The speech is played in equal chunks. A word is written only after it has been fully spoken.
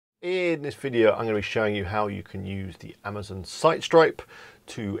In this video, I'm going to be showing you how you can use the Amazon SiteStripe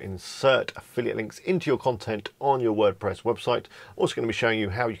to insert affiliate links into your content on your WordPress website. I'm also going to be showing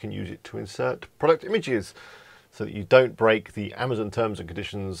you how you can use it to insert product images so that you don't break the Amazon terms and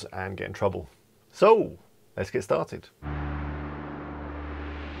conditions and get in trouble. So let's get started.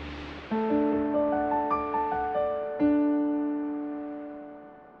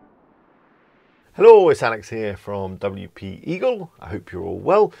 Hello, it's Alex here from WP Eagle. I hope you're all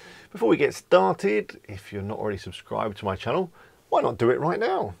well. Before we get started, if you're not already subscribed to my channel, why not do it right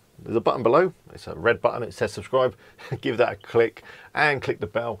now? There's a button below. It's a red button. It says subscribe. Give that a click and click the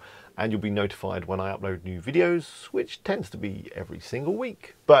bell and you'll be notified when I upload new videos, which tends to be every single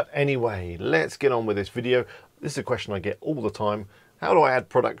week. But anyway, let's get on with this video. This is a question I get all the time. How do I add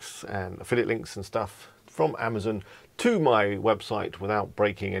products and affiliate links and stuff from Amazon to my website without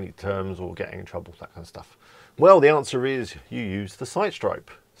breaking any terms or getting in trouble, that kind of stuff? Well, the answer is you use the SiteStripe.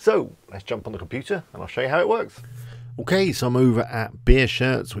 So let's jump on the computer and I'll show you how it works. Okay, so I'm over at Beer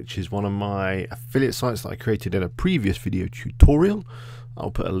Shirts, which is one of my affiliate sites that I created in a previous video tutorial.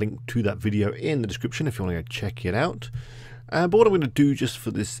 I'll put a link to that video in the description if you want to go check it out. But what I'm going to do just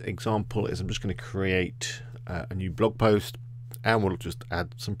for this example is I'm just going to create a new blog post and we'll just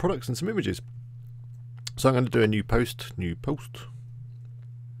add some products and some images. So I'm going to do a new post,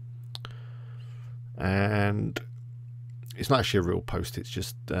 and it's not actually a real post, it's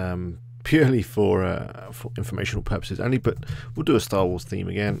just purely for informational purposes only, but we'll do a Star Wars theme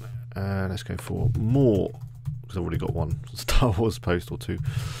again. Let's go for more, because I've already got one Star Wars post or two.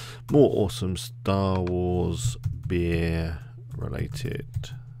 More awesome Star Wars beer related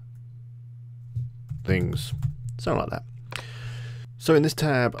things, something like that. So in this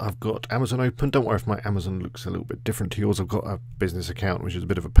tab, I've got Amazon open. Don't worry if my Amazon looks a little bit different to yours. I've got a business account, which is a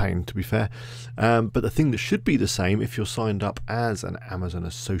bit of a pain, to be fair. But the thing that should be the same if you're signed up as an Amazon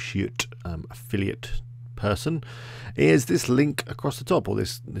associate affiliate person is this link across the top, or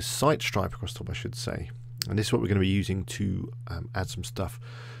this SiteStripe across the top, I should say. And this is what we're going to be using to add some stuff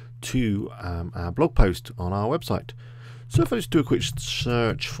to our blog post on our website. So if I just do a quick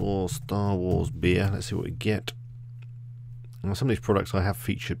search for Star Wars beer, let's see what we get. Now, some of these products I have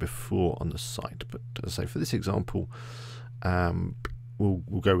featured before on the site, but as I say, for this example,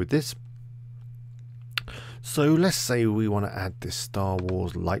 we'll go with this. So let's say we want to add this Star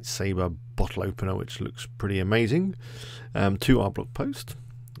Wars lightsaber bottle opener, which looks pretty amazing, to our blog post.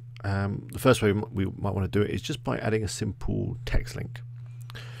 The first way we might want to do it is just by adding a simple text link.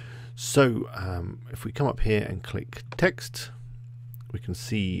 So if we come up here and click text, we can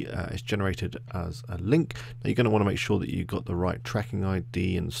see it's generated as a link. Now you're going to want to make sure that you've got the right tracking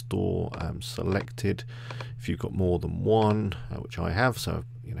ID and store selected. If you've got more than one, which I have, so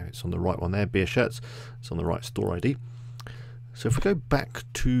you know it's on the right one there, Beer Shirts, it's on the right store ID. So if we go back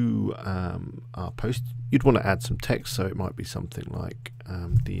to our post, you'd want to add some text, so it might be something like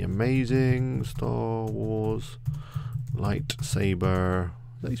the amazing Star Wars lightsaber.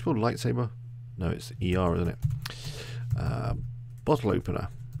 Is that spelled lightsaber? No, it's ER, isn't it? Bottle opener.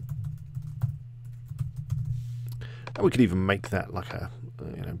 And we could even make that like a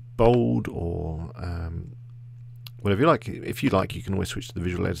bold or whatever you like. If you like, you can always switch to the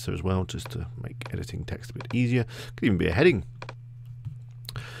visual editor as well, just to make editing text a bit easier. Could even be a heading.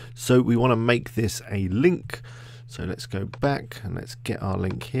 So we want to make this a link. So let's go back and let's get our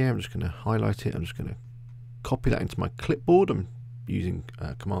link here. I'm just going to highlight it. I'm just going to copy that into my clipboard. I'm using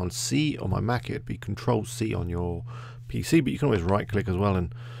Command C on my Mac. It'd be Control C on your PC, but you can always right click as well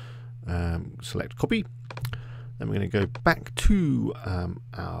and select copy. Then we're going to go back to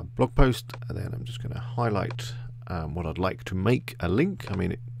our blog post, and then I'm just going to highlight what I'd like to make a link. I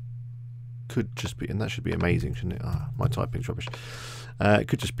mean, it could just be, and that should be amazing, shouldn't it? My typing's rubbish. It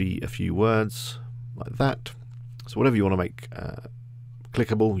could just be a few words like that. So whatever you want to make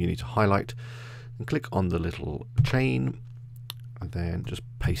clickable, you need to highlight and click on the little chain and then just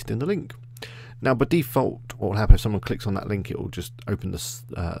paste in the link. Now, by default, what will happen if someone clicks on that link, it will just open this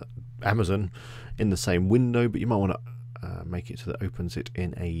Amazon in the same window, but you might want to make it so that it opens it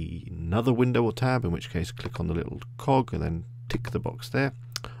in another window or tab, in which case click on the little cog and then tick the box there.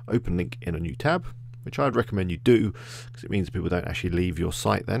 Open link in a new tab, which I'd recommend you do, because it means people don't actually leave your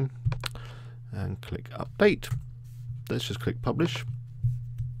site then. And click update. Let's just click publish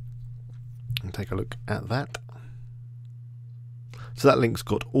and take a look at that. So that link's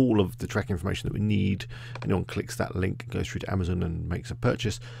got all of the tracking information that we need. Anyone clicks that link, goes through to Amazon and makes a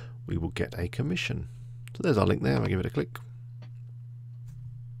purchase, we will get a commission. So there's our link there. I'll give it a click.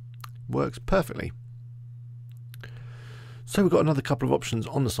 Works perfectly. So we've got another couple of options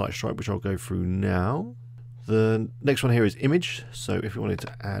on the SiteStripe, which I'll go through now. The next one here is image. So if we wanted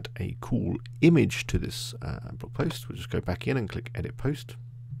to add a cool image to this blog post, we'll just go back in and click edit post.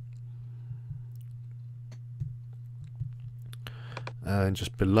 And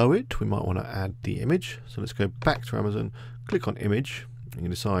just below it, we might want to add the image. So let's go back to Amazon, click on image. You can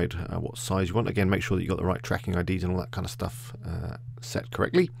decide what size you want. Again, make sure that you've got the right tracking IDs and all that kind of stuff set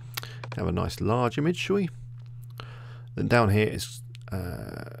correctly. Have a nice large image, shall we? Then down here is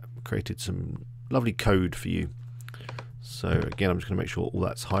created some lovely code for you. So again, I'm just going to make sure all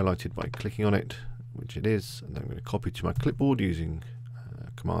that's highlighted by clicking on it, which it is. And then I'm going to copy to my clipboard using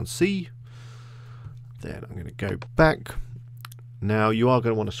Command C. Then I'm going to go back. Now you are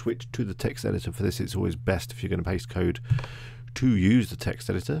going to want to switch to the text editor for this. It's always best if you're going to paste code to use the text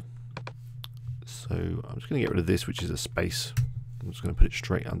editor. So I'm just going to get rid of this, which is a space. I'm just going to put it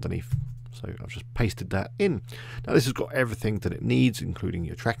straight underneath. So I've just pasted that in. Now this has got everything that it needs, including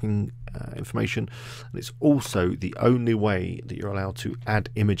your tracking information. And it's also the only way that you're allowed to add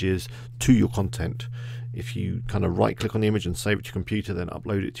images to your content. If you kind of right click on the image and save it to your computer, then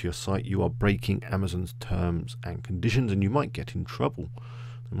upload it to your site, you are breaking Amazon's terms and conditions, and you might get in trouble.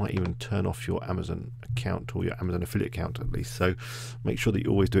 They might even turn off your Amazon account, or your Amazon affiliate account at least. So make sure that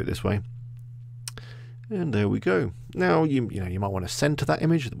you always do it this way. And there we go. Now you might want to center that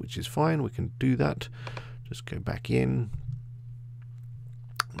image, which is fine. We can do that. Just go back in.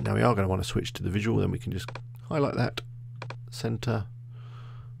 Now we are going to want to switch to the visual. Then we can just highlight that, center.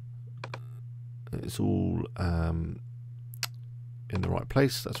 It's all in the right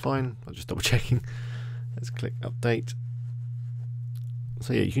place. That's fine. I'm just double checking. Let's click update.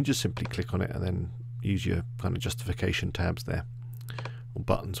 So yeah, you can just simply click on it and then use your kind of justification tabs there, or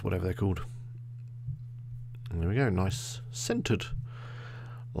buttons, whatever they're called. And there we go, nice centered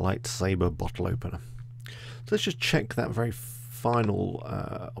lightsaber bottle opener. So let's just check that very final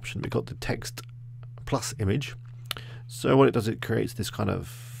option. We've got the text plus image. So what it does, it creates this kind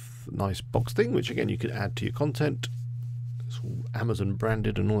of nice box thing, which again you could add to your content. It's all Amazon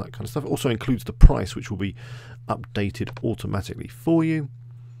branded and all that kind of stuff. It also includes the price, which will be updated automatically for you.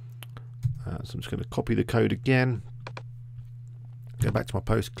 So I'm just going to copy the code again, go back to my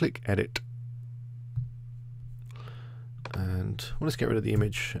post, click edit, and well, let's get rid of the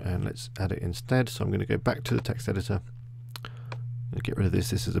image and let's add it instead. So I'm going to go back to the text editor and get rid of this.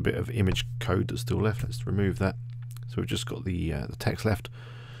 This is a bit of image code that's still left. Let's remove that. So we've just got the text left,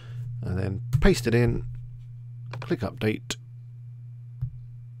 and then paste it in, click update,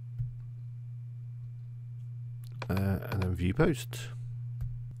 and then view post.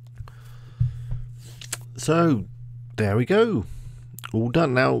 So there we go, all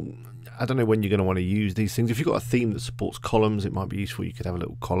done. Now I don't know when you're going to want to use these things. If you've got a theme that supports columns, it might be useful. You could have a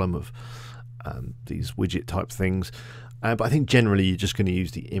little column of these widget type things, but I think generally you're just going to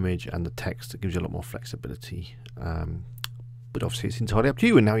use the image and the text. It gives you a lot more flexibility, but obviously it's entirely up to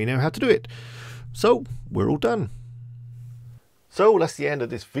you, and now you know how to do it. So we're all done. So that's the end of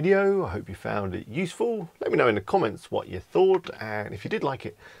this video. I hope you found it useful. Let me know in the comments what you thought, and if you did like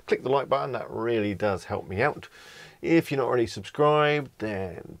it, click the like button. That really does help me out. If you're not already subscribed,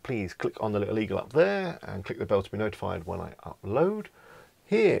 then please click on the little eagle up there and click the bell to be notified when I upload.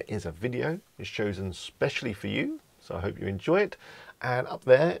 Here is a video it's chosen specially for you, so I hope you enjoy it. And up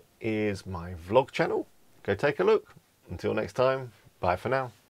there is my vlog channel. Go take a look. Until next time, bye for now.